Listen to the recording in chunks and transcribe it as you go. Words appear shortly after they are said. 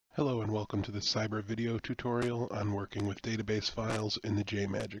Hello and welcome to this cyber video tutorial on working with database files in the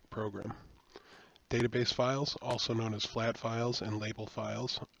JMagic program. Database files, also known as flat files and label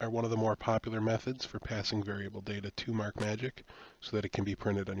files, are one of the more popular methods for passing variable data to MarkMagic so that it can be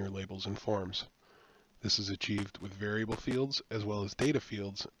printed on your labels and forms. This is achieved with variable fields as well as data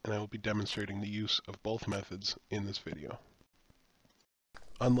fields, and I will be demonstrating the use of both methods in this video.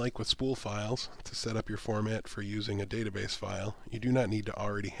 Unlike with spool files, to set up your format for using a database file, you do not need to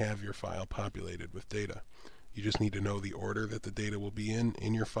already have your file populated with data. You just need to know the order that the data will be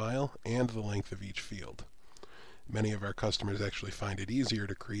in your file and the length of each field. Many of our customers actually find it easier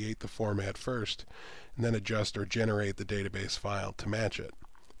to create the format first and then adjust or generate the database file to match it.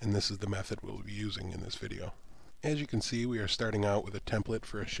 And this is the method we'll be using in this video. As you can see, we are starting out with a template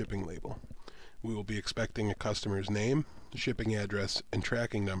for a shipping label. We will be expecting a customer's name, shipping address, and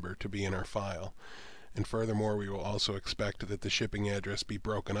tracking number to be in our file. And furthermore, we will also expect that the shipping address be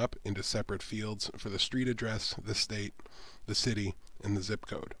broken up into separate fields for the street address, the state, the city, and the zip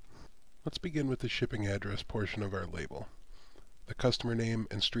code. Let's begin with the shipping address portion of our label. The customer name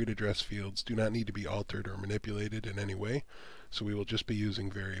and street address fields do not need to be altered or manipulated in any way, so we will just be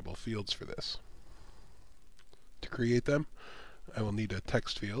using variable fields for this. To create them, I will need a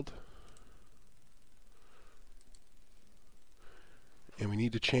text field. And we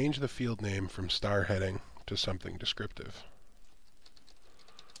need to change the field name from star heading to something descriptive.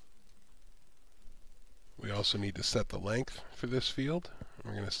 We also need to set the length for this field.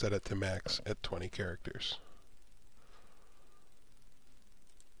 We're going to set it to max at 20 characters.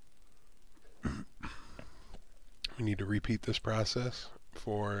 We need to repeat this process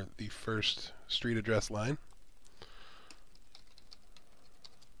for the first street address line.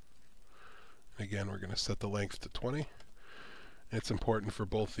 Again, we're going to set the length to 20. It's important for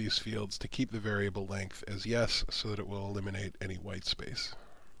both these fields to keep the variable length as yes so that it will eliminate any white space.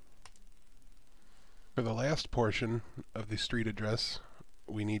 For the last portion of the street address,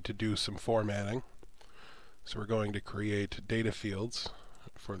 we need to do some formatting. So we're going to create data fields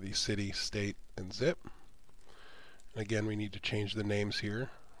for the city, state, and zip. And again, we need to change the names here.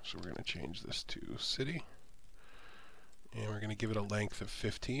 So we're going to change this to city. And we're going to give it a length of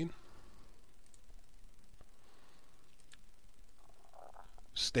 15.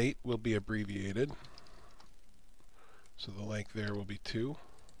 State will be abbreviated, so the length there will be 2.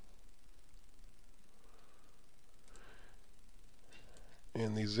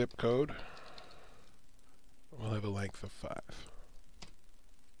 And the zip code will have a length of 5.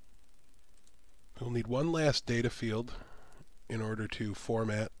 We'll need one last data field in order to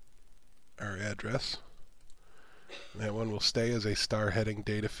format our address. That one will stay as a star heading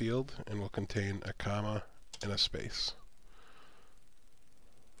data field and will contain a comma and a space.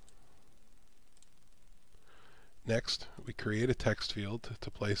 Next, we create a text field to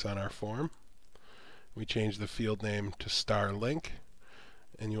place on our form. We change the field name to star link,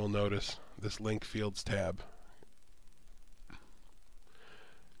 and you'll notice this link fields tab.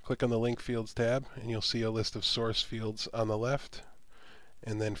 Click on the link fields tab and you'll see a list of source fields on the left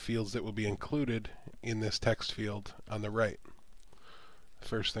and then fields that will be included in this text field on the right. The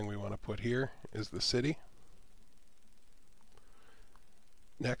first thing we want to put here is the city.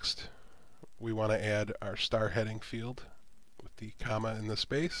 Next, we want to add our star heading field with the comma and the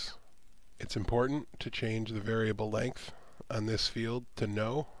space. It's important to change the variable length on this field to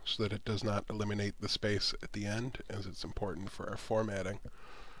no so that it does not eliminate the space at the end, as it's important for our formatting.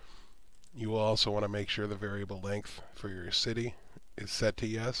 You will also want to make sure the variable length for your city is set to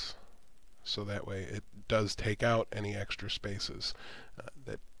yes, so that way it does take out any extra spaces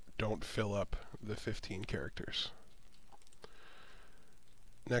that don't fill up the 15 characters.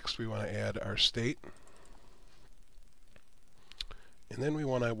 Next, we want to add our state. And then we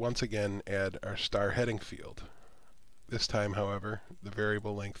want to once again add our star heading field. This time, however, the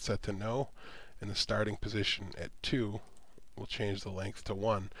variable length set to no and the starting position at 2 will change the length to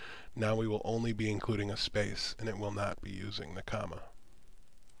 1. Now we will only be including a space and it will not be using the comma.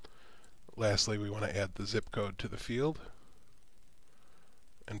 Lastly, we want to add the zip code to the field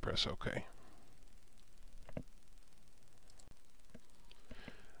and press OK.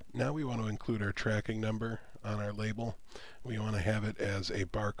 Now we want to include our tracking number on our label. We want to have it as a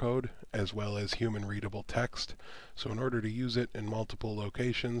barcode as well as human readable text. So in order to use it in multiple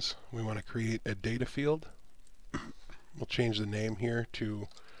locations, we want to create a data field. We'll change the name here to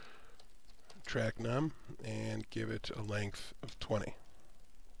TrackNum and give it a length of 20.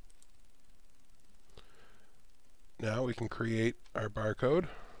 Now we can create our barcode.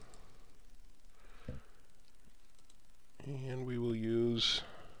 And we will use,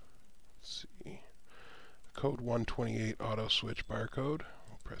 let's see, code 128 auto switch barcode.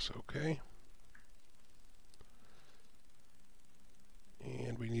 We'll Press OK.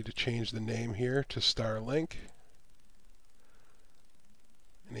 And we need to change the name here to Starlink.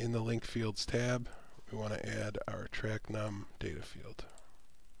 And in the Link Fields tab, we want to add our TrackNum data field.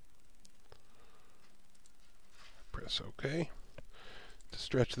 Press OK. To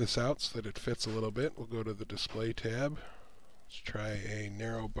stretch this out so that it fits a little bit, we'll go to the Display tab. Let's try a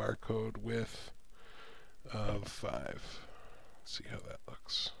narrow barcode width of 5. Let's see how that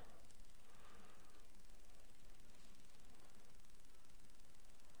looks.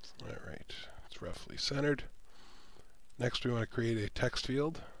 Alright, it's roughly centered. Next we want to create a text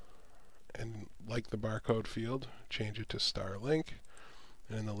field, and like the barcode field, change it to Starlink,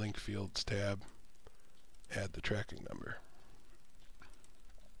 and in the Link Fields tab, add the tracking number.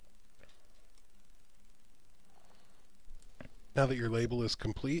 Now that your label is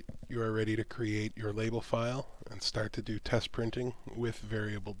complete, you are ready to create your label file and start to do test printing with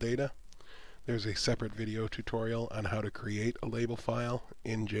variable data. There's a separate video tutorial on how to create a label file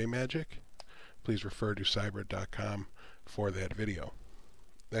in JMagic. Please refer to cyber.com for that video.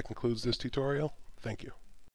 That concludes this tutorial. Thank you.